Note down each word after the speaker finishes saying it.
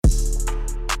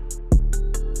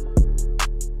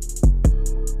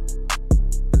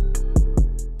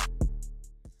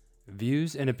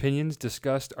views and opinions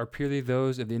discussed are purely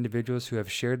those of the individuals who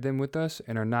have shared them with us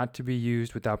and are not to be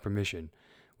used without permission.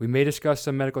 We may discuss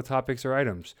some medical topics or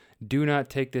items. Do not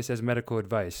take this as medical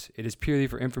advice. It is purely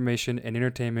for information and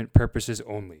entertainment purposes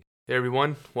only. Hey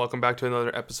everyone, welcome back to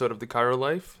another episode of The Chiro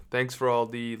Life. Thanks for all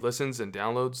the listens and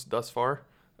downloads thus far.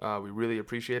 We really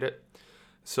appreciate it.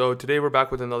 So today we're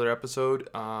back with another episode.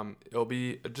 It'll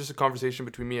be just a conversation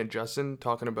between me and Justin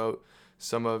talking about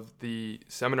some of the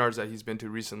seminars that he's been to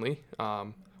recently,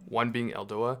 one being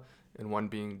ELDOA and one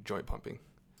being joint pumping.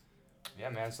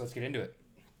 Yeah, man, so let's get into it.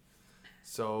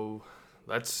 So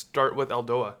let's start with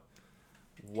ELDOA.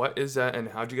 What is that and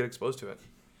how'd you get exposed to it?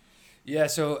 Yeah,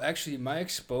 so actually my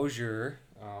exposure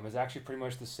is actually pretty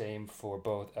much the same for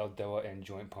both ELDOA and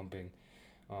joint pumping.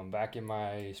 Back in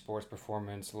my sports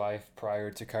performance life prior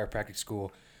to chiropractic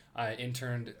school, I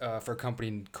interned for a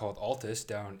company called Altus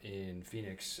down in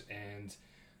Phoenix, and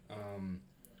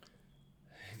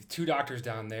two doctors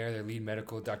down there, their lead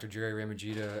medical, Dr. Jerry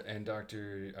Ramajita and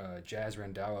Dr. Jazz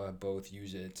Randawa, both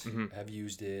use it, have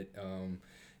used it.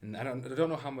 And I don't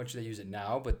know how much they use it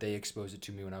now, but they exposed it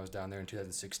to me when I was down there in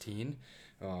 2016.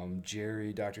 Dr.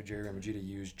 Jerry Ramajita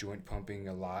used joint pumping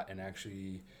a lot and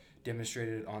actually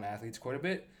demonstrated it on athletes quite a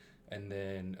bit. And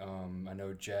then I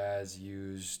know Jazz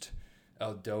used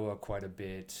ELDOA quite a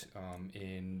bit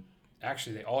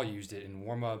actually they all used it in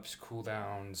warm-ups,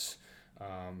 cool-downs,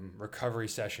 recovery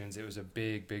sessions. It was a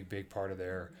big part of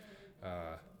their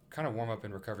kind of warm-up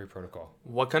and recovery protocol.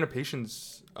 What kind of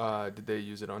patients did they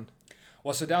use it on?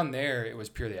 Well, so down there, it was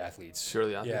purely athletes.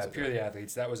 Purely athletes? Yeah, okay. Purely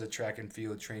athletes. That was a track and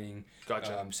field training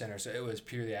center. So it was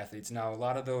purely athletes. Now, a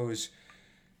lot of those,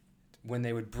 when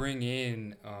they would bring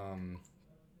in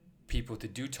people to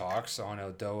do talks on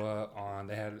ELDOA,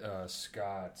 they had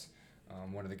Scott,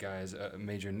 one of the guys, a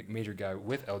major guy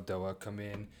with ELDOA, come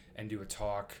in and do a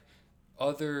talk.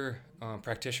 Other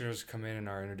practitioners come in and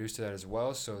are introduced to that as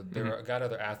well. So there got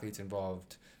other athletes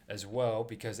involved as well,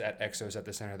 because at Exos at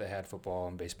the center they had football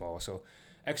and baseball. So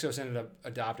Exos ended up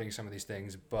adopting some of these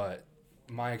things, but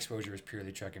my exposure is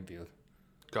purely track and field.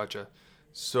 Gotcha.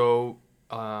 So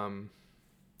how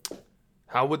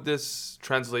would this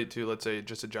translate to, let's say,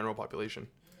 just a general population?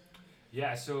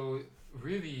 Yeah, so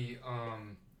really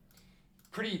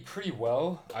pretty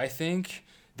well, I think.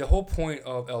 The whole point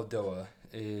of ELDOA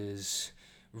is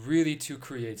really to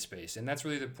create space, and that's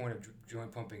really the point of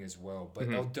joint pumping as well. But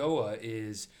ELDOA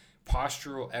is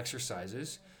postural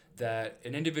exercises that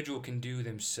an individual can do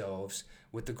themselves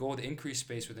with the goal to increase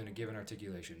space within a given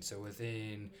articulation. So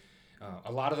within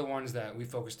a lot of the ones that we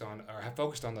focused on or have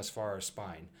focused on thus far are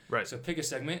spine. Right. So pick a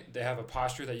segment. They have a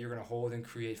posture that you're going to hold and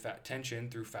create tension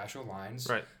through fascial lines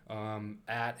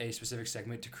at a specific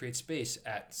segment to create space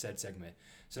at said segment.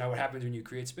 So now what happens when you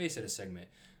create space at a segment?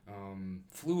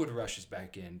 Fluid rushes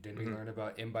back in. Didn't we learn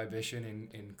about imbibition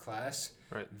in class?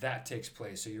 Right. That takes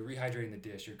place. So you're rehydrating the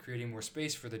disc. You're creating more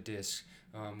space for the disc,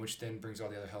 which then brings all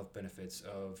the other health benefits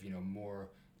of, more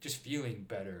just feeling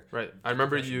better. Right. I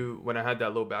remember when I had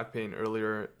that low back pain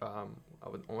earlier, I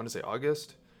want to say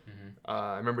August.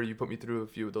 I remember you put me through a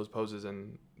few of those poses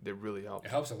and they really help.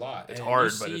 It helps a lot. It's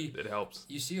hard, but it helps.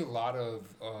 You see a lot of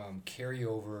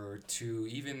carryover to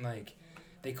even like,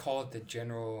 they call it the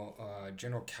general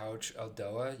couch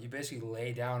ELDOA. You basically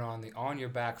lay down on your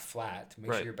back flat.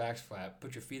 Make sure your back's flat.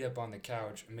 Put your feet up on the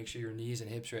couch and make sure your knees and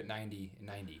hips are at 90.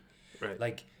 Right.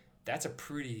 Like, that's a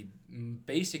pretty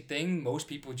basic thing most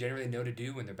people generally know to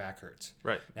do when their back hurts.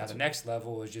 Right. Now, the next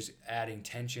level is just adding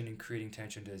tension and creating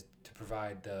tension to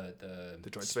provide the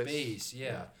joint space.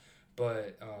 Yeah.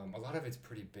 But a lot of it's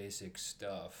pretty basic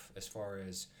stuff as far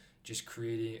as just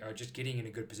creating or just getting in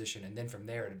a good position, and then from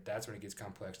there, that's when it gets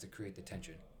complex to create the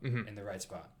tension in the right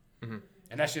spot. And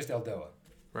that's just ELDOA.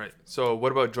 Right. So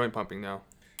what about joint pumping now?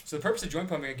 So the purpose of joint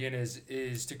pumping again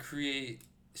is to create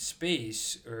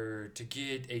space or to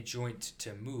get a joint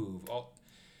to move. All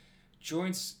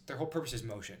joints, their whole purpose is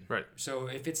motion. Right. So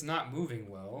if it's not moving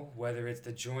well, whether it's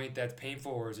the joint that's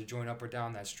painful or is a joint up or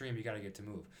down that stream, you got to get to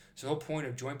move. So the whole point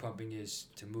of joint pumping is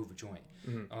to move a joint.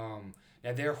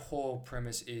 Now, their whole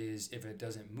premise is if it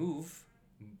doesn't move,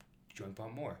 joint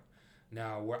pump more.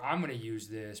 Now, where I'm going to use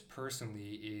this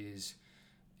personally is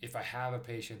if I have a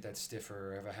patient that's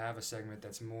stiffer, if I have a segment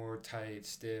that's more tight,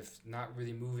 stiff, not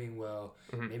really moving well,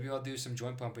 maybe I'll do some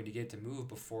joint pumping to get it to move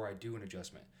before I do an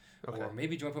adjustment. Okay. Or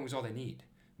maybe joint pumping is all they need.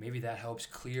 maybe that helps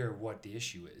clear what the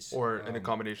issue is. Or in a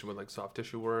combination with like soft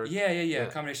tissue work. Yeah.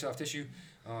 Combination of soft tissue.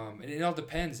 And it all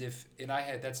depends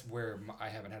that's where I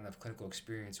haven't had enough clinical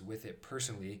experience with it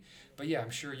personally. But yeah, I'm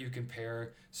sure you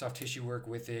compare soft tissue work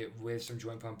with it, with some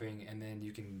joint pumping, and then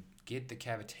you can get the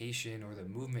cavitation or the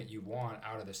movement you want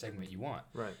out of the segment you want.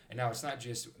 Right. And now that's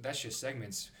just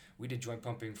segments. We did joint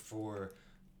pumping for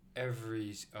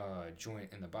every joint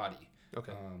in the body.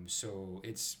 Okay. So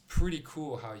it's pretty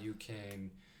cool how you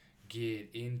can get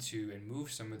into and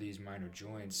move some of these minor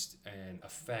joints and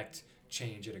affect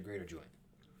change at a greater joint.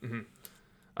 Mm-hmm.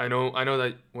 I know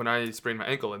that when I sprained my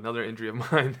ankle, another injury of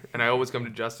mine, and I always come to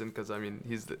Justin because I mean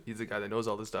he's the guy that knows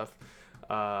all this stuff.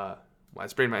 I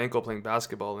sprained my ankle playing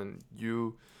basketball, and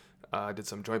you did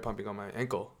some joint pumping on my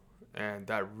ankle, and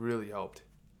that really helped.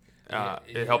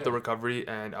 It helped the recovery,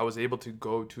 and I was able to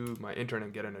go to my intern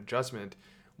and get an adjustment,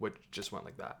 which just went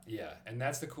like that. Yeah, and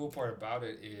that's the cool part about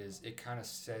it is it kind of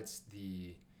sets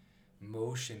the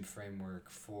motion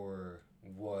framework for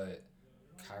what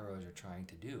chiros are trying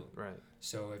to do. Right.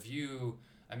 So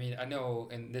I know,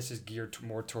 and this is geared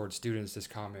more towards students, this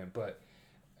comment, but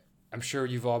I'm sure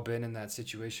you've all been in that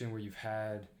situation where you've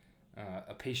had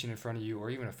a patient in front of you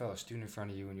or even a fellow student in front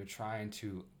of you and you're trying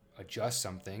to adjust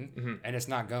something and it's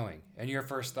not going. And your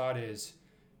first thought is,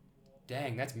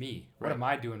 dang, that's me. What am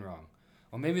I doing wrong?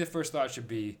 Well, maybe the first thought should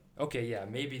be, okay, yeah,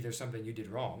 maybe there's something you did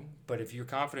wrong, but if you're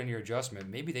confident in your adjustment,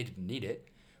 maybe they didn't need it,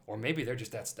 or maybe they're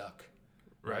just that stuck.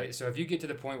 Right. So if you get to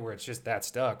the point where it's just that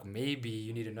stuck, maybe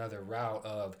you need another route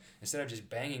of, instead of just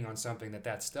banging on something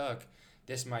that's stuck,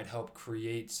 this might help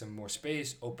create some more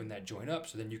space, open that joint up,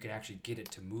 so then you can actually get it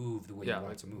to move the way you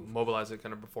want it to move. Mobilize it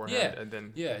kind of beforehand, and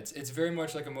then. Yeah, it's very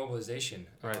much like a mobilization.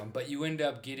 Right. But you end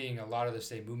up getting a lot of the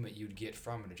same movement you'd get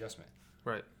from an adjustment.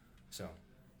 Right.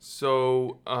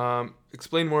 So,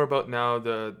 explain more about now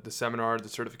the seminar, the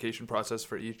certification process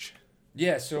for each.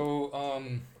 Yeah. So,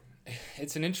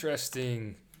 it's an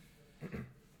interesting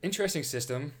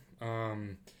system.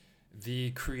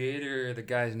 The creator, the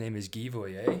guy's name is Guy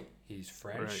Voyer. He's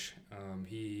French. Right.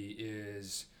 He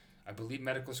is, I believe,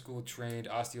 medical school trained,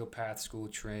 osteopath school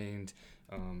trained.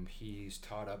 He's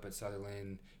taught up at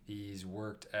Sutherland. He's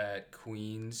worked at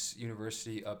Queen's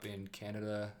University up in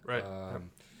Canada. Right.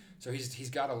 So he's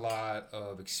got a lot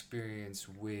of experience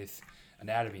with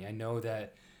anatomy. I know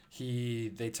that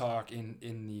they talk in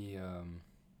the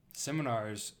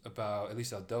seminars about, at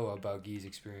least ELDOA, about Guy's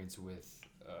experience with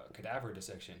cadaver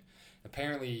dissection.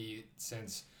 Apparently,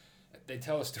 since they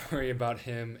tell a story about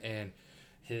him and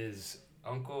his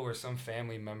uncle or some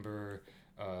family member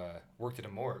worked at a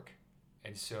morgue,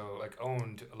 and so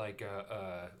owned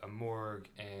a morgue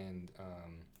and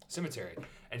cemetery,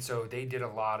 and so they did a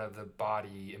lot of the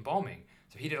body embalming.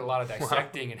 So he did a lot of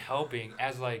dissecting and helping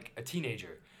as a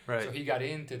teenager. Right. So he got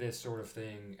into this sort of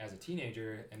thing as a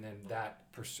teenager, and then that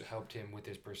helped him with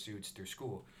his pursuits through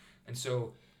school. And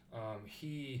so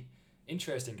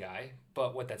interesting guy,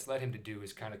 but what that's led him to do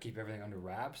is kind of keep everything under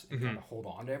wraps and kind of hold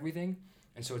on to everything.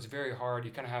 And so it's very hard.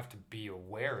 You kind of have to be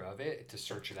aware of it to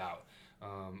search it out.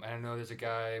 And I know there's a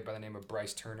guy by the name of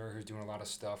Bryce Turner who's doing a lot of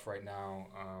stuff right now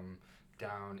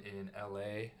down in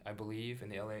LA, I believe, in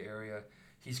the LA area.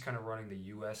 He's kind of running the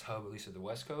U.S. hub, at least at the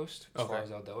West Coast, as far as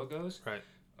ELDOA goes. Right.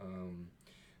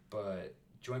 But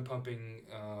joint pumping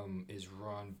is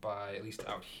run by, at least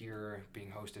out here,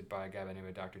 being hosted by a guy by the name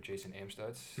of Dr. Jason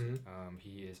Amstutz.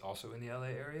 He is also in the LA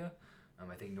area,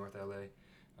 I think North LA.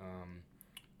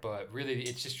 But really,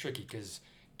 it's just tricky because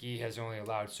Guy has only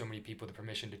allowed so many people the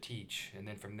permission to teach, and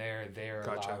then from there, they're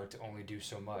allowed to only do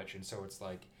so much, and so it's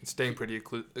like... It's staying pretty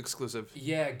exclusive.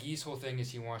 Yeah, Guy's whole thing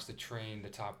is he wants to train the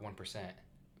top 1%.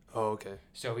 Oh, okay.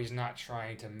 So he's not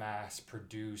trying to mass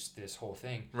produce this whole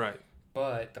thing. Right.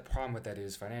 But the problem with that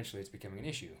is financially it's becoming an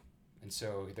issue. And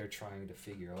so they're trying to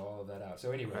figure all of that out.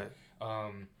 So anyway,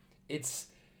 it's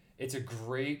a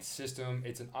great system.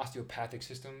 It's an osteopathic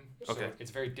system. So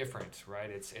it's very different, right?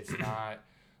 It's not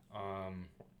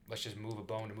let's just move a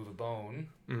bone to move a bone,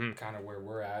 kind of where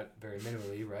we're at very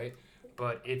minimally, right?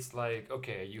 But it's like,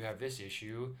 okay, you have this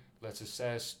issue. Let's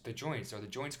assess the joints. Are the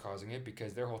joints causing it?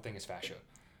 Because their whole thing is fascia.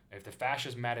 If the fascia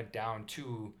is matted down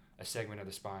to a segment of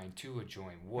the spine, to a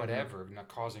joint, whatever, not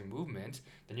causing movement,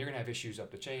 then you're going to have issues up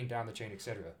the chain, down the chain,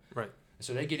 etc. Right.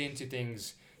 So they get into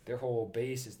things, their whole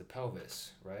base is the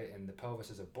pelvis, right? And the pelvis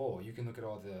is a bowl. You can look at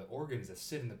all the organs that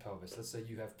sit in the pelvis. Let's say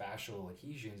you have fascial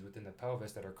adhesions within the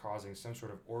pelvis that are causing some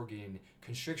sort of organ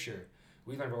constricture.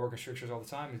 We learn about organ strictures all the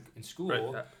time in school.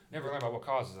 Right. Never learn about what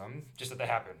causes them, just that they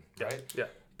happen, right? Yeah.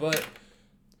 But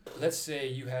let's say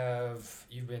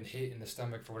you've been hit in the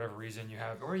stomach for whatever reason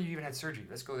or you even had surgery.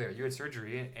 Let's go there. You had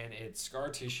surgery and it's scar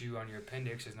tissue on your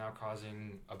appendix is now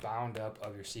causing a bound up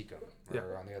of your cecum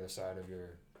or on the other side of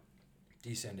your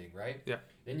descending, right? Yeah.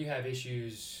 Then you have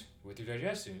issues with your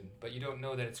digestion, but you don't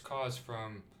know that it's caused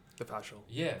from the fascial.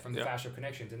 Yeah, from the fascial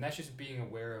connections, and that's just being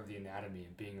aware of the anatomy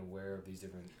and being aware of these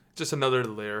different. Just another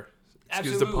layer.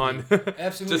 Excuse Absolutely. the pun.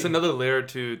 Absolutely. Just another layer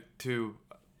to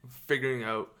figuring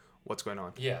out what's going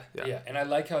on. Yeah, and I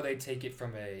like how they take it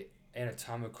from a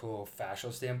anatomical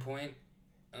fascial standpoint,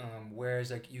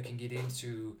 whereas like you can get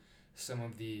into some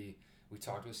of the. We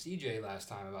talked with CJ last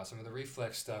time about some of the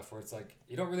reflex stuff where it's like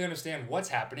you don't really understand what's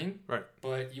happening, right?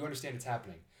 But you understand it's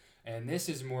happening, and this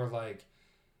is more like,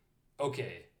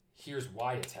 okay, here's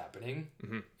why it's happening,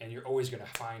 and you're always going to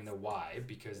find the why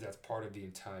because that's part of the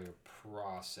entire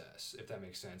process, if that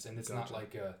makes sense. And it's not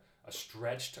like a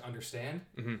stretch to understand.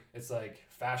 It's like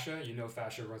fascia. You know,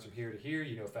 fascia runs from here to here.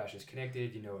 You know, fascia is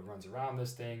connected. You know, it runs around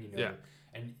this thing. You know,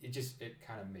 and it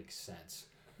kind of makes sense.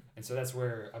 And so that's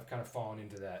where I've kind of fallen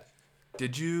into that.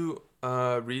 Did you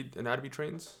read Anatomy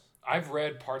Trains? I've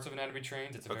read parts of Anatomy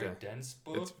Trains. It's a very dense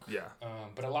book.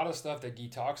 But a lot of stuff that Guy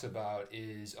talks about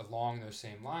is along those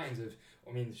same lines of,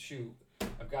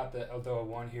 I've got the ELDOA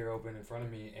 1 here open in front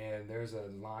of me, and there's a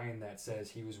line that says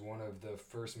he was one of the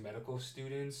first medical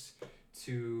students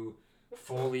to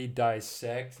fully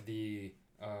dissect the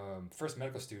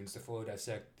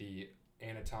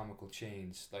anatomical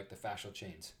chains, like the fascial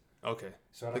chains. Okay.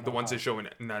 So like the ones they show in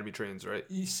Anatomy Trains, right?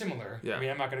 Similar. Yeah. I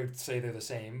mean, I'm not going to say they're the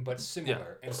same, but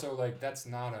similar. Yeah. And so, like, that's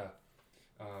not not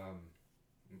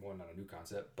a new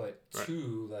concept, but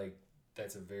two, like,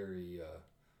 that's a very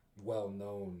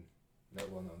well-known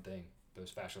thing,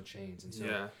 those fascial chains. And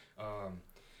so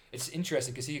it's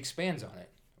interesting because he expands on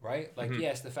it, right? Like,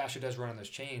 yes, the fascia does run on those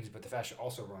chains, but the fascia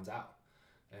also runs out,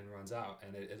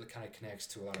 and it kind of connects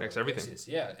to a lot of everything. Places.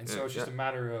 Yeah, and so it's just a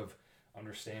matter of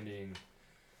understanding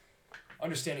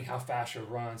how fascia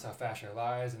runs, how fascia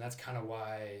lies, and that's kind of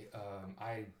why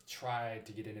I tried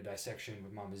to get into dissection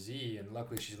with Mama Z, and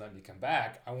luckily she's let me come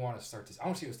back. I want to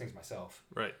see those things myself.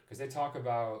 Right. Because they talk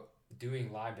about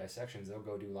doing live dissections. They'll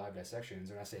go do live dissections.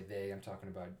 When I say they, I'm talking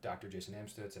about Dr. Jason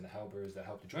Amstutz and the Helbers that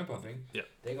help the joint pumping. Yeah.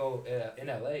 They go in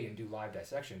LA and do live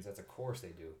dissections. That's a course they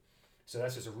do. So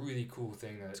that's just a really cool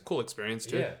thing. It's a cool experience,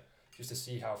 too. Yeah. Just to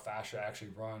see how fascia actually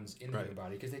runs in the human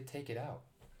body, because they take it out.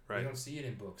 Right. We don't see it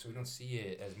in books. We don't see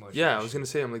it as much. Yeah, I was going to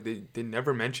say, they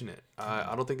never mention it.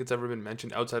 I don't think it's ever been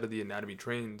mentioned outside of the Anatomy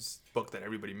Trains book that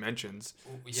everybody mentions.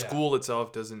 Yeah. School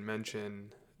itself doesn't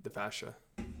mention the fascia.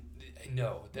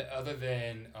 No, other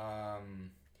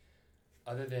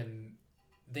than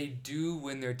they do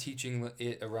when they're teaching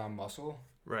it around muscle.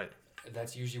 Right.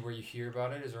 That's usually where you hear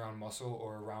about it, is around muscle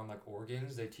or around like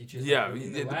organs. They teach it. Yeah,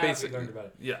 in the lab, we learned about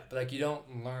it. Yeah, but like you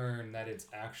don't learn that it's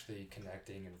actually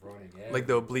connecting and running. Like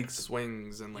the oblique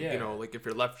swings and like if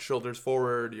your left shoulder's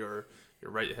forward, your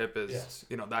right hip is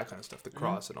that kind of stuff, the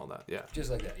cross and all that. Yeah,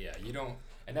 just like that. Yeah, you don't,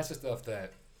 and that's the stuff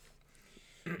that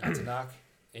not to knock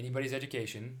anybody's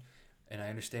education, and I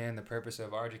understand the purpose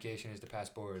of our education is to pass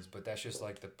boards, but that's just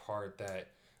like the part that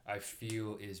I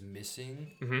feel is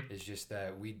missing. Is just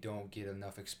that we don't get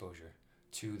enough exposure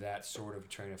to that sort of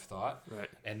train of thought. Right.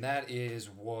 And that is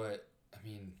what,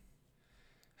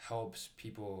 helps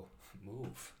people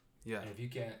move. Yeah. And if you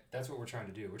can't, that's what we're trying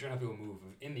to do. We're trying to help people move.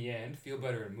 In the end, feel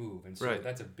better and move. And so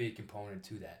that's a big component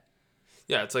to that.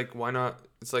 Yeah, it's like, why not?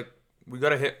 It's like, we got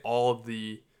to hit all of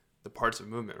the parts of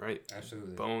movement, right?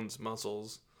 Absolutely. Bones,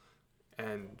 muscles,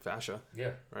 and fascia.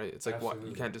 Yeah. Right? It's like, what?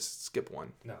 You can't just skip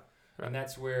one. No. Right. And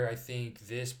that's where I think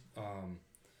this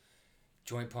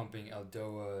joint pumping,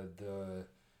 ELDOA, the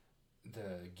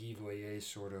Guy Voyer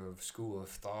sort of school of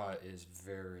thought is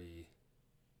very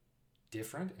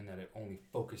different in that it only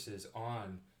focuses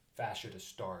on fascia to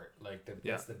start. Like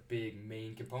that's the big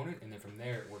main component, and then from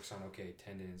there it works on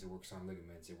tendons, it works on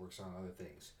ligaments, it works on other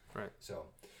things. Right. So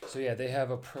yeah, they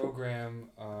have a program.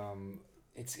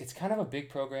 It's kind of a big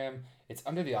program. It's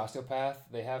under the osteopath.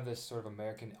 They have this sort of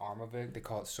American arm of it. They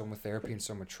call it somatherapy and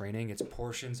soma training. It's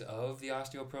portions of the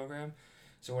osteo program.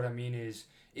 So what I mean is,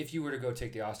 if you were to go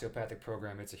take the osteopathic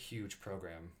program, it's a huge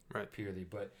program, purely.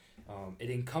 But it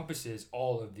encompasses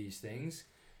all of these things.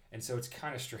 And so it's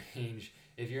kind of strange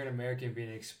if you're an American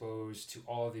being exposed to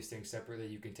all of these things separately.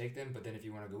 You can take them, but then if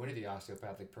you want to go into the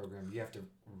osteopathic program, you have to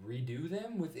redo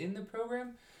them within the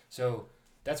program. So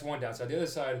that's one downside. The other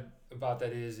side about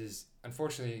that is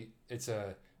unfortunately it's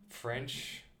a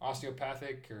French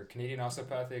osteopathic or Canadian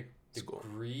osteopathic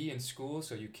degree in school,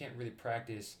 so you can't really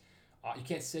practice. You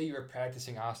can't say you're a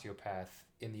practicing osteopath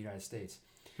in the United States.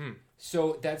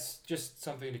 So that's just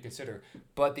something to consider.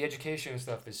 But the education and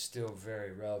stuff is still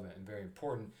very relevant and very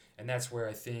important. And that's where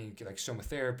I think like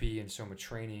somatherapy and soma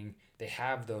training, they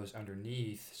have those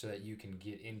underneath so that you can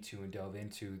get into and delve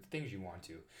into the things you want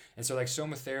to. And so like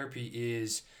somatherapy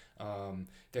is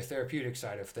the therapeutic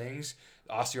side of things.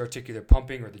 Osteoarticular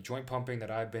pumping or the joint pumping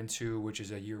that I've been to, which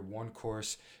is a year 1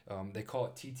 course. They call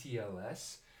it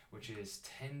TTLS, which is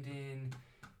tendon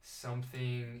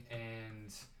something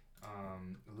and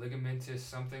ligamentous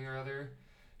something or other.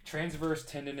 Transverse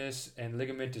tendinous and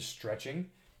ligamentous stretching.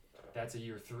 That's a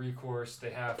year 3 course.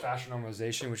 They have fascial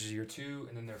normalization, which is year 2,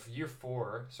 and then their year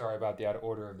 4. Sorry about the out of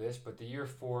order of this, but the year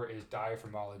 4 is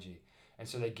diaphragmology, and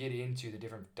so they get into the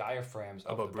different diaphragms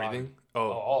of the breathing.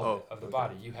 Body. Of the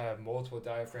body. You have multiple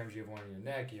diaphragms. You have one in your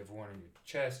neck. You have one in your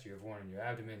chest. You have one in your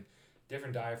abdomen.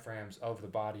 Different diaphragms of the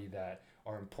body that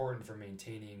are important for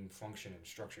maintaining function and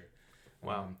structure.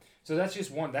 Wow. So that's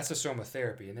just one. That's a soma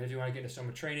therapy. And then if you want to get into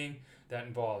soma training, that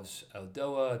involves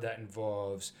ELDOA, that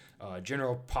involves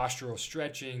general postural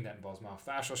stretching, that involves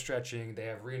myofascial stretching. They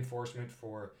have reinforcement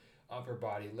for upper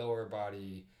body, lower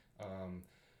body.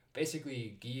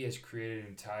 Basically, Guy has created an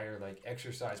entire like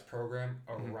exercise program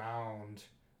around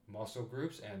muscle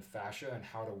groups and fascia and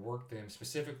how to work them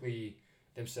specifically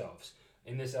themselves.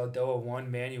 In this ELDOA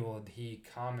 1 manual, he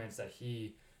comments that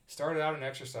he started out an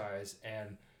exercise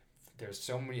and there's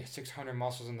so many 600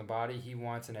 muscles in the body. He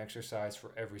wants an exercise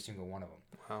for every single one of them.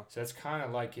 Wow. So that's kind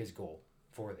of like his goal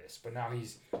for this. But now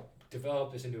he's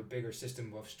developed this into a bigger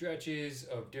system of stretches,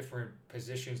 of different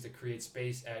positions to create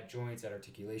space at joints, at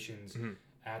articulations,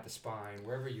 at the spine,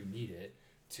 wherever you need it,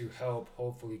 to help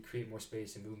hopefully create more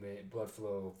space and movement, blood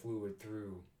flow, fluid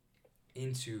through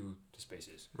into the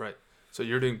spaces. Right. So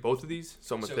you're doing both of these,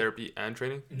 soma therapy and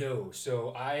training? No.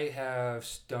 So I have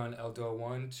done ELDOA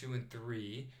 1, 2, and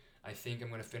 3. I think I'm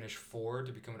going to finish 4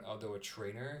 to become an ELDOA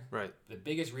trainer. Right. The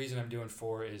biggest reason I'm doing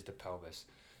 4 is the pelvis.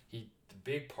 The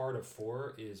big part of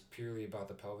 4 is purely about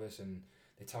the pelvis, and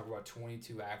they talk about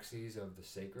 22 axes of the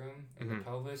sacrum and the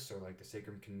pelvis. So like the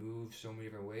sacrum can move so many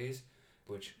different ways,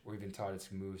 which we've been taught it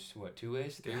moves 2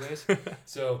 ways, 3 ways.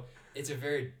 So it's a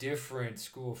very different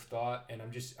school of thought, and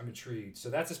I'm intrigued. So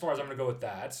that's as far as I'm going to go with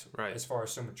that. Right. As far as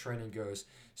soma training goes,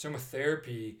 soma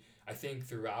therapy, I think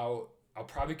throughout. I'll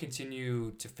probably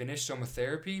continue to finish soma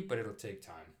therapy, but it'll take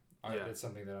time. That's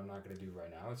something that I'm not going to do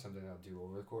right now. It's something I'll do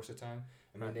over the course of time.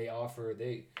 I mean, they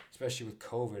especially with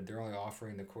COVID, they're only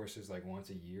offering the courses like once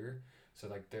a year. So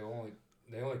like they only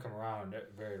come around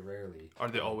very rarely. Are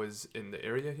they always in the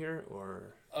area here, or?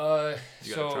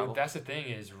 So that's the thing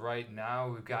is right now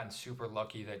we've gotten super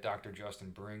lucky that Dr.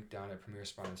 Justin Brink down at Premier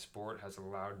Spine and Sport has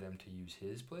allowed them to use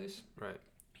his place. Right.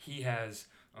 He's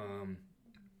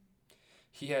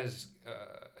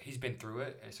been through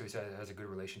it, and so he has a good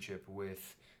relationship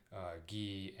with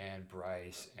Guy and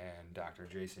Bryce and Dr.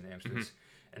 Jason Amstutz.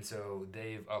 And so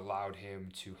they've allowed him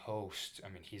to host. I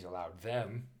mean, he's allowed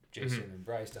them, Jason and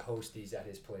Bryce, to host these at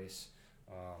his place.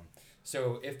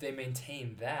 So if they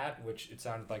maintain that, which it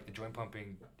sounded like the joint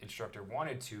pumping instructor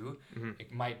wanted to,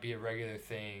 it might be a regular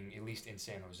thing, at least in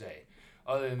San Jose.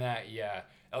 Other than that, yeah.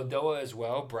 ELDOA as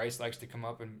well. Bryce likes to come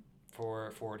up and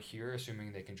for it here,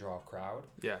 assuming they can draw a crowd.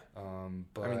 Yeah.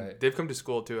 But I mean, they've come to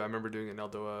school too. I remember doing an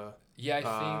ELDOA. Yeah,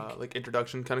 I think like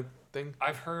introduction kind of thing.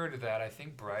 I've heard that. I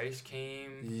think Bryce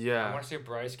came. Yeah. I want to say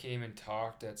Bryce came and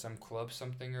talked at some club,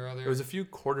 something or other. It was a few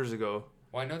quarters ago.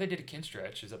 Well, I know they did a kin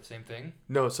stretch. Is that the same thing?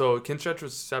 No. So kin stretch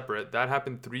was separate. That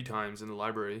happened 3 times in the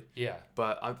library. Yeah.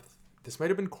 But this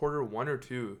might have been quarter 1 or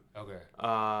 2. Okay.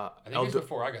 I think it was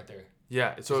before I got there.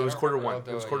 Yeah. So it was quarter 1. ELDOA,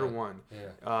 it was quarter 1.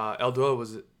 Yeah.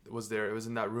 ELDOA was there. It was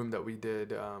in that room that we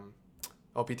did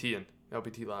LPT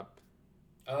lab.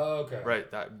 Oh, okay.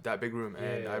 Right, that big room,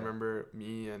 and I remember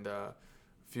me and a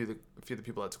few of the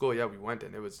people at school. Yeah, we went,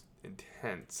 and it was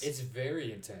intense. It's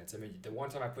very intense. I mean, the one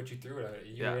time I put you through it,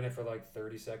 you were in it for like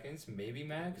 30 seconds, maybe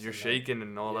max. You're shaking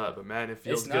and all that, but man, it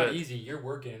feels good. It's not easy. You're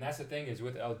working, and that's the thing is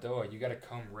with ELDOA, you got to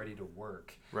come ready to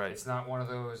work. Right. It's not one of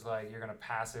those like you're gonna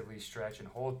passively stretch and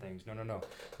hold things. No.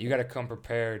 You got to come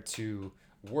prepared to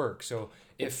work. So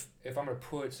if I'm gonna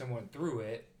put someone through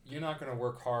it, you're not gonna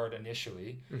work hard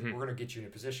initially. We're gonna get you in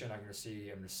a position. I'm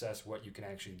gonna assess what you can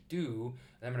actually do,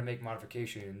 and I'm gonna make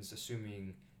modifications,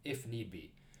 assuming if need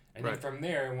be. And then from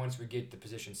there, once we get the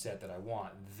position set that I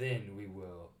want, then we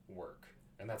will work.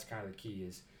 And that's kind of the key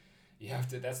is you have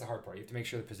to. That's the hard part. You have to make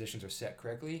sure the positions are set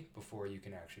correctly before you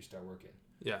can actually start working.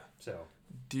 Yeah. So.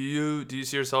 Do you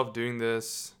see yourself doing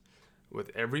this with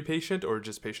every patient, or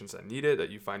just patients that need it, that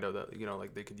you find out that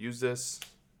like they could use this?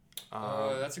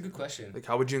 That's a good question. Like,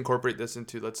 how would you incorporate this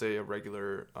into, let's say, a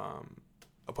regular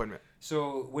appointment?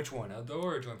 So, which one, ELDOA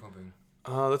or joint pumping?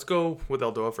 Let's go with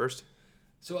ELDOA first.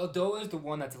 So ELDOA is the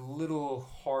one that's a little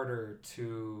harder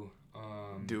to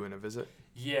do in a visit.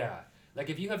 Yeah, like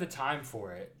if you have the time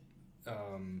for it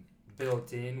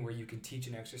built in where you can teach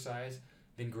an exercise,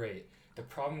 then great. The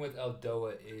problem with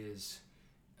ELDOA is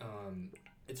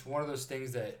it's one of those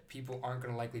things that people aren't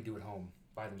going to likely do at home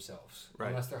by themselves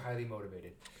unless they're highly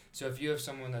motivated. So if you have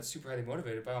someone that's super highly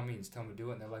motivated, by all means, tell them to do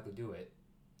it, and they'll likely do it.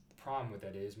 The problem with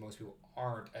that is most people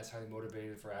aren't as highly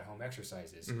motivated for at-home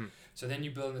exercises. Mm-hmm. So then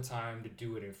you build in the time to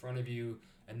do it in front of you,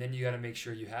 and then you got to make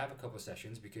sure you have a couple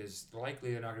sessions because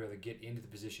likely they're not going to be able to get into the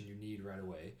position you need right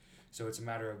away. So it's a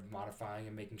matter of modifying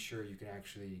and making sure you can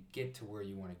actually get to where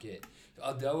you want to get.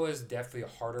 ELDOA is definitely a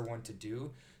harder one to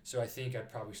do. So I think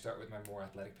I'd probably start with my more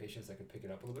athletic patients that can pick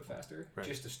it up a little bit faster,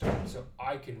 just to start. So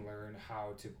I can learn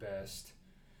how to best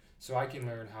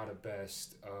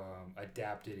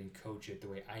adapt it and coach it the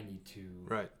way I need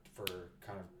to, for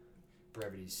kind of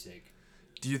brevity's sake.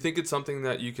 Do you think it's something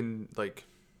that you can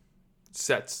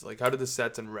sets? Like, how do the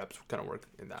sets and reps kind of work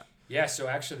in that? Yeah, so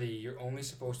actually, you're only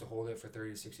supposed to hold it for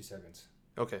 30 to 60 seconds.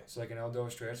 Okay. So like an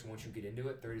ELDOA stretch, once you get into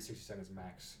it, 30 to 60 seconds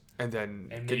max. And then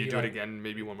can you do it again,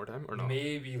 maybe one more time, or no?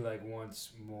 Maybe once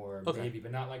more, maybe,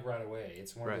 but not right away.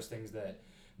 It's one of those things that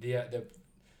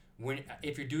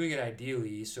if you're doing it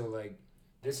ideally, so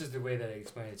this is the way that I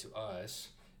explain it to us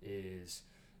is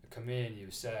come in, you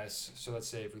assess. So let's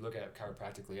say if we look at it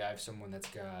chiropractically, I have someone that's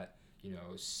got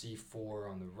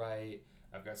C4 on the right.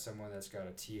 I've got someone that's got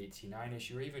a T8, T9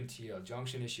 issue, or even TL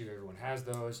junction issue. Everyone has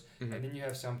those. Mm-hmm. And then you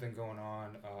have something going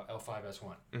on, L5,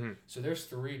 S1. Mm-hmm. So there's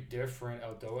 3 different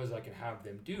ELDOAs I can have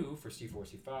them do for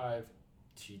C4, C5,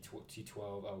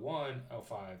 T12, L1,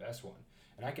 L5, S1.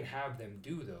 And I can have them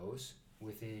do those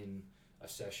within a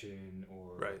session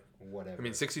or whatever. I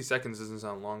mean, 60 seconds doesn't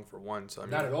sound long for one. So I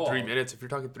mean, not at all. 3 minutes. If you're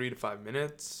talking 3 to 5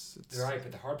 minutes, it's right.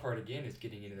 But the hard part again is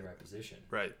getting into the right position.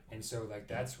 Right. And so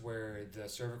that's where the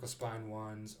cervical spine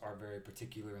ones are very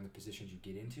particular in the positions you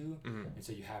get into, and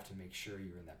so you have to make sure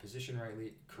you're in that position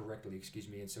correctly.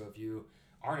 And so if you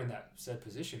aren't in that said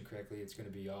position correctly, it's going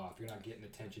to be off. You're not getting the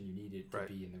tension you needed to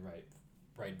be in the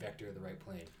right vector, the right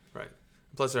plane. Right.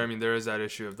 Plus, I mean, there is that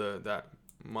issue of that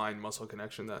mind-muscle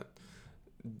connection that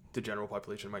the general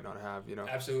population might not have,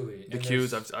 Absolutely. The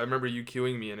cues, I remember you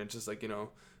cueing me, and it's just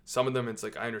some of them it's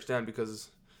I understand because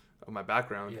of my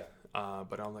background. Yeah.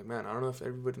 But I'm like, man, I don't know if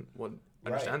everybody would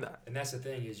understand that. And that's the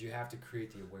thing is you have to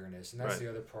create the awareness, and that's the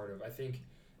other part of I think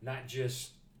not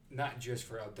just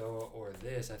for ELDOA or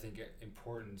this. I think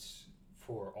importance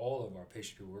for all of our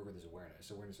patients we work with is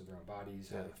awareness of their own bodies,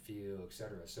 how they feel,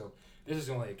 etc. So this is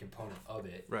only a component of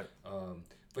it. Right.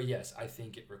 But yes, I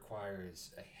think it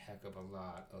requires a heck of a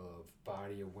lot of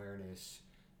body awareness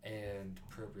and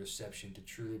proprioception to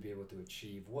truly be able to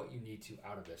achieve what you need to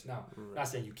out of this. Now, I'm not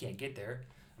saying you can't get there.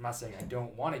 I'm not saying I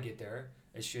don't want to get there.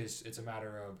 It's just, it's a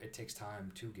matter of it takes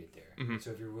time to get there. Mm-hmm.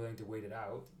 So if you're willing to wait it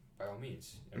out, by all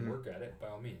means, and work at it, by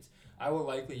all means. I will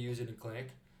likely use it in clinic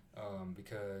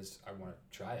because I want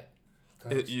to try it.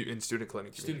 In student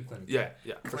clinic? Student clinic. Yeah,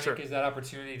 for sure. Clinic is that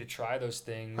opportunity to try those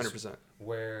things. 100%.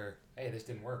 Where, hey, this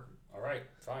didn't work. All right,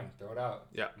 fine, throw it out.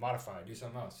 Yeah. Modify, do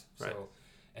something else. Right. So,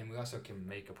 and we also can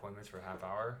make appointments for a half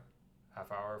hour,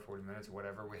 40 minutes,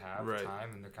 whatever we have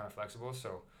time, and they're kind of flexible.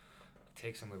 So,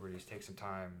 take some liberties, take some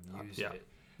time, use it.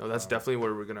 No, that's definitely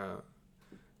where we're gonna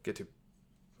get to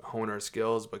hone our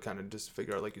skills, but kind of just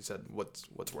figure out, like you said, what's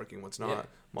working, what's not,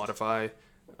 modify.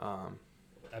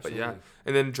 But yeah,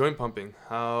 and then joint pumping.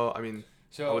 How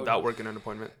would that work in an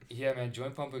appointment? Yeah, man,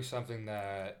 joint pumping is something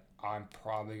that I'm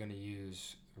probably going to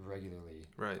use regularly.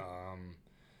 Right.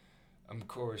 Of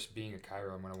course, being a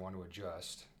chiro, I'm going to want to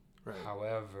adjust. Right.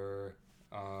 However,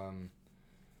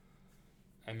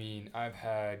 I've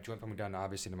had joint pumping done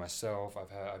obviously to myself.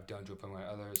 I've done joint pumping on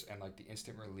others, and the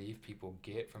instant relief people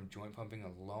get from joint pumping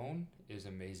alone is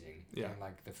amazing. Yeah.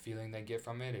 And the feeling they get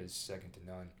from it is second to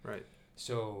none. Right.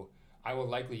 So I will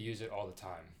likely use it all the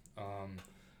time.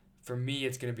 For me,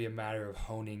 it's going to be a matter of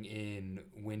honing in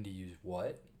when to use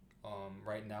what.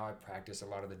 Right now, I practice a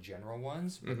lot of the general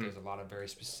ones, but there's a lot of very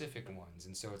specific ones.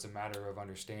 And so it's a matter of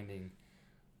understanding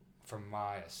from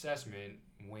my assessment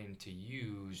when to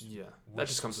use. Yeah, that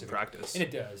just comes with practice. And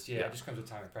it does, yeah. It just comes with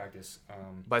time and practice.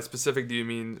 By specific, do you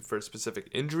mean for specific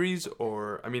injuries?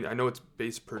 Or, I know it's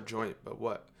based per joint, but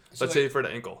what? So let's say for the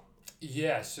ankle.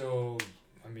 Yeah, so,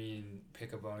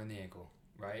 pick a bone in the ankle.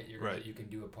 Right? You can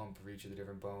do a pump for each of the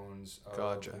different bones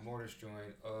of the mortise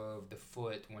joint, of the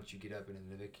foot once you get up into the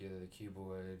navicular, the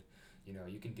cuboid.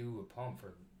 You can do a pump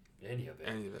for any of it.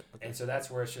 Okay. And so that's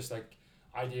where it's just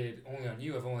I did only on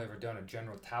you. I've only ever done a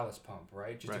general talus pump,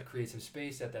 right? Just to create some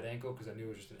space at that ankle because I knew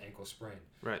it was just an ankle sprain.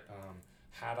 Right.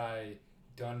 Had I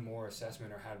done more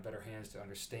assessment or had better hands to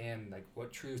understand like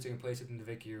what truly is taking place within the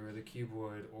Vickie or the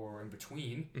cuboid or in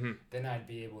between, then I'd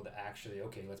be able to actually,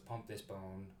 okay, let's pump this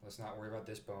bone. Let's not worry about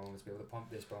this bone. Let's be able to pump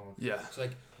this bone. Yeah. So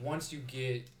like once you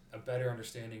get a better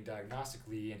understanding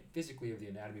diagnostically and physically of the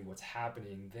anatomy, what's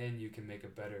happening, then you can make a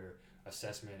better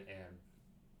assessment and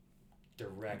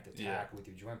direct attack with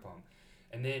your joint pump.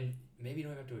 And then maybe you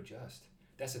don't even have to adjust.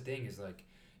 That's the thing is like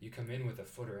you come in with a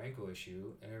foot or ankle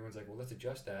issue and everyone's like, well, let's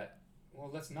adjust that. Well,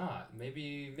 let's not.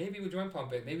 Maybe with joint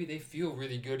pump it, maybe they feel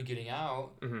really good getting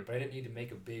out, but I didn't need to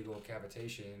make a big old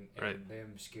cavitation and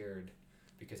them scared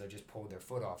because I just pulled their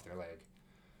foot off their leg.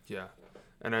 Yeah.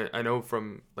 And I know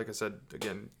from, like I said,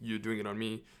 again, you doing it on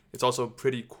me, it's also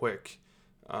pretty quick.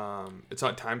 It's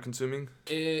not time consuming.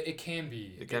 It can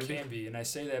be. It can be. And I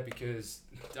say that because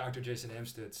Dr. Jason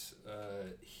Amstutz,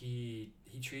 he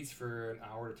treats for an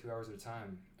hour to 2 hours at a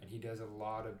time, and he does a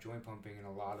lot of joint pumping and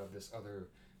a lot of this other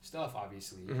stuff,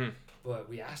 obviously. But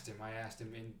I asked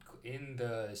him in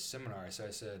the seminar. So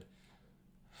I said,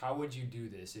 how would you do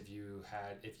this if you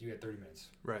had 30 minutes,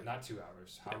 right? Not 2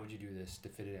 hours? How would you do this to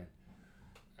fit it in?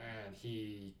 And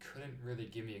he couldn't really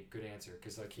give me a good answer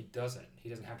because like he doesn't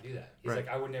have to do that. He's like,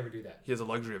 I would never do that. He has a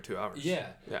luxury of 2 hours. Yeah.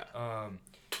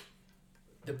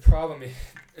 The problem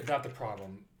is not the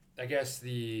problem. I guess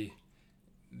the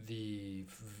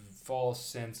false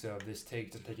sense of this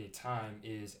doesn't take any time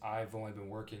is I've only been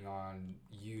working on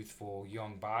youthful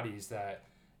young bodies that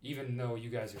even though you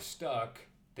guys are stuck,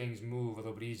 things move a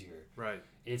little bit easier. Right.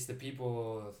 It's the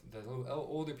people, the little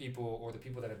older people, or the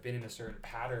people that have been in a certain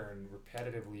pattern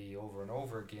repetitively over and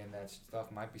over again, that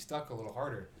stuff might be stuck a little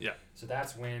harder. Yeah. So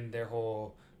that's when their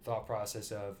whole thought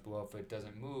process of, well, if it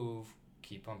doesn't move,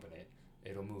 keep pumping it.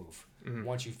 It'll move.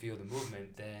 Once you feel the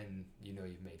movement, then you know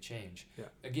you've made change. Yeah.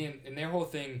 Again, and their whole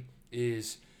thing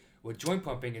is with joint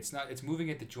pumping, it's moving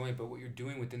at the joint, but what you're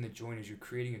doing within the joint is you're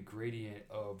creating a gradient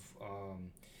of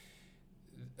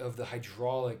the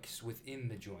hydraulics within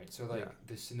the joint. So like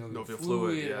the synovial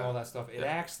fluid and all that stuff. It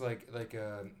acts like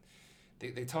a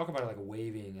they talk about it like a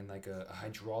waving and like a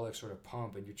hydraulic sort of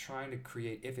pump, and you're trying to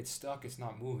create, if it's stuck, it's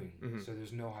not moving. So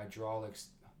there's no hydraulics,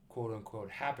 quote unquote,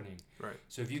 happening. Right.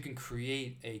 So if you can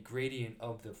create a gradient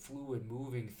of the fluid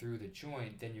moving through the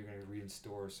joint, then you're going to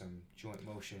reinstore some joint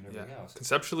motion and everything else.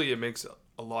 Conceptually, it makes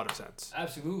a lot of sense.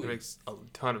 Absolutely. It makes a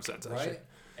ton of sense, actually. Right?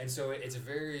 And so it's a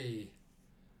very,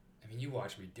 I mean, you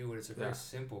watch me do it. It's a very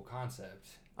simple concept.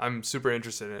 I'm super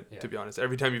interested in it, to be honest.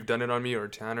 Every time you've done it on me or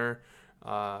Tanner,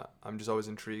 I'm just always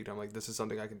intrigued. I'm like, this is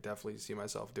something I can definitely see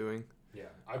myself doing. Yeah.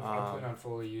 I plan on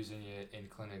fully using it in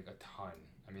clinic a ton.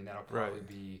 I mean, that'll probably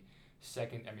be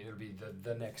second. I mean, it'll be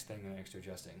the next thing next to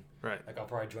adjusting. Right. Like, I'll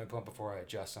probably joint pump before I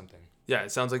adjust something. Yeah,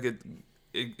 it sounds like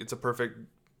it's a perfect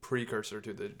precursor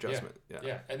to the adjustment.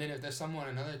 Yeah. And then if there's someone,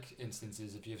 in other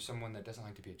instances, if you have someone that doesn't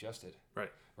like to be adjusted.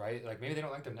 Right? Like, maybe they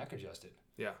don't like their neck adjusted.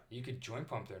 Yeah. You could joint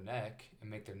pump their neck and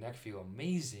make their neck feel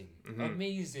amazing.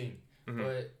 Amazing.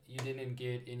 But you didn't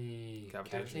get any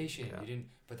cavitation. You didn't.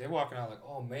 But they're walking out like,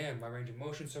 oh man, my range of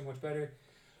motion's so much better.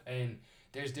 And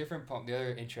there's different pump. The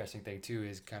other interesting thing too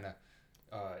is kind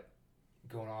of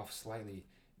going off slightly.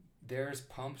 There's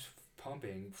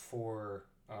pumping for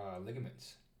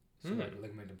ligaments. So like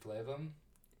ligamentum flavum.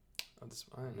 Oh, that's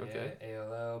fine. Okay.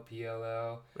 ALL,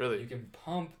 PLL. Really? You can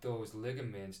pump those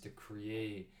ligaments to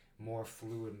create more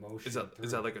fluid motion.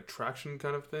 Is that like a traction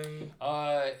kind of thing?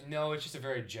 No, it's just a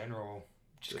very general,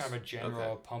 kind of a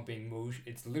general pumping motion.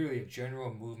 It's literally a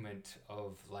general movement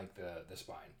of like the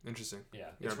spine. Interesting. Yeah,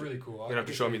 it's really cool. You're gonna have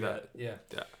to show me that. Yeah.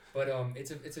 But it's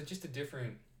just a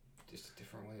different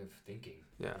way of thinking.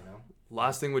 Yeah. You know?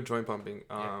 Last thing with joint pumping.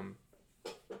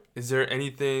 Is there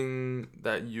anything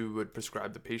that you would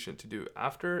prescribe the patient to do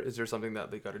after? Is there something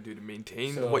that they got to do to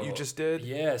maintain what you just did?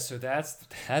 Yeah, so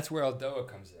that's where ELDOA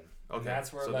comes in. Okay. And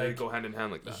that's where they go hand in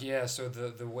hand like that. Yeah, so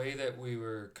the way that we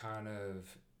were kind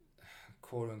of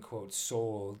quote unquote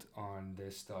sold on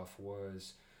this stuff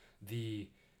was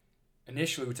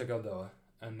initially we took ELDOA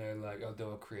and they're like,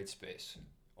 ELDOA creates space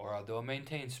or ELDOA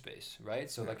maintains space, right?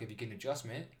 So like if you get an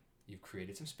adjustment, you've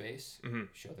created some space,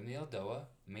 show them the ELDOA,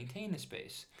 maintain the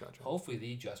space. Gotcha. Hopefully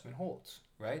the adjustment holds,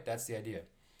 right? That's the idea.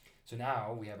 So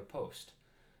now we have a post,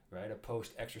 right? A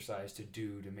post exercise to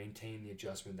do to maintain the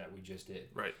adjustment that we just did.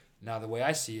 Right. Now the way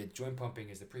I see it, joint pumping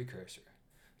is the precursor.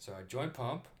 So I joint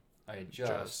pump, I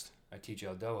adjust. I teach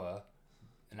ELDOA,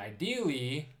 and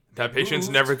ideally that patient's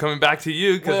never coming back to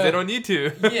you because they don't need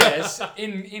to. Yes,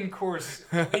 in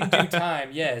due time,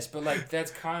 yes, but like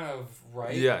that's kind of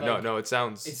right. Yeah, like, no, it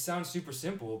sounds super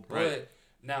simple, but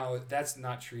Now, that's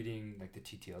not treating like the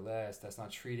TTLS. That's not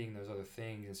treating those other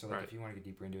things. And so, like, if you want to get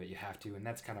deeper into it, you have to. And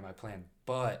that's kind of my plan.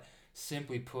 But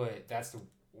simply put, that's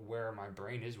where my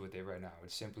brain is with it right now.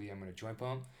 It's simply I'm going to joint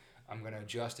pump. I'm going to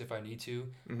adjust if I need to.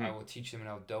 Mm-hmm. I will teach them an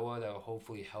ELDOA that will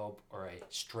hopefully help, or a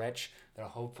stretch that will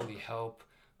hopefully help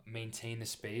maintain the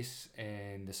space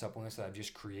and the suppleness that I've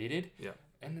just created. Yeah.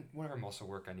 And whatever muscle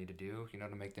work I need to do,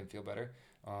 to make them feel better.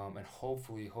 And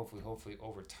hopefully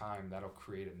over time, that'll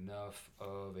create enough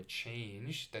of a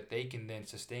change that they can then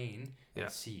sustain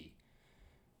and see.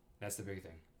 That's the big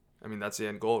thing. I mean, that's the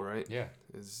end goal, right? Yeah.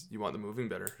 Is you want them moving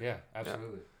better. Yeah,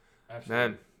 absolutely. Yeah. Absolutely.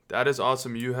 Man, that is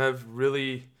awesome. You have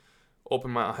really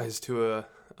opened my eyes to a...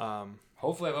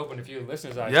 Hopefully I've opened a few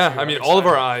listeners' eyes. Yeah, too. I mean, all of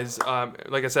our eyes.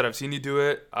 Like I said, I've seen you do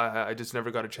it. I just never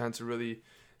got a chance to really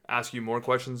ask you more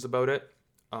questions about it.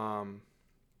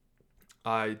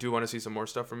 I do want to see some more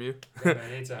stuff from you. Yeah,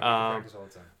 man, anytime. Practice all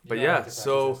the time. But yeah,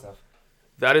 so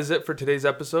that is it for today's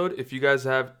episode. If you guys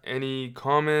have any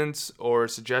comments or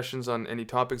suggestions on any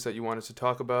topics that you want us to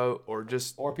talk about, or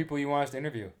people you want us to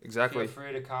interview, exactly, feel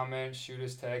free to comment, shoot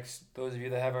us text. Those of you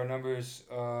that have our numbers,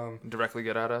 directly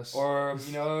get at us, or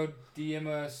DM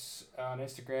us on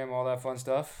Instagram, all that fun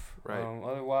stuff. Right.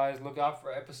 Otherwise, look out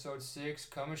for episode 6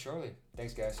 coming shortly.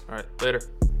 Thanks, guys. All right, later.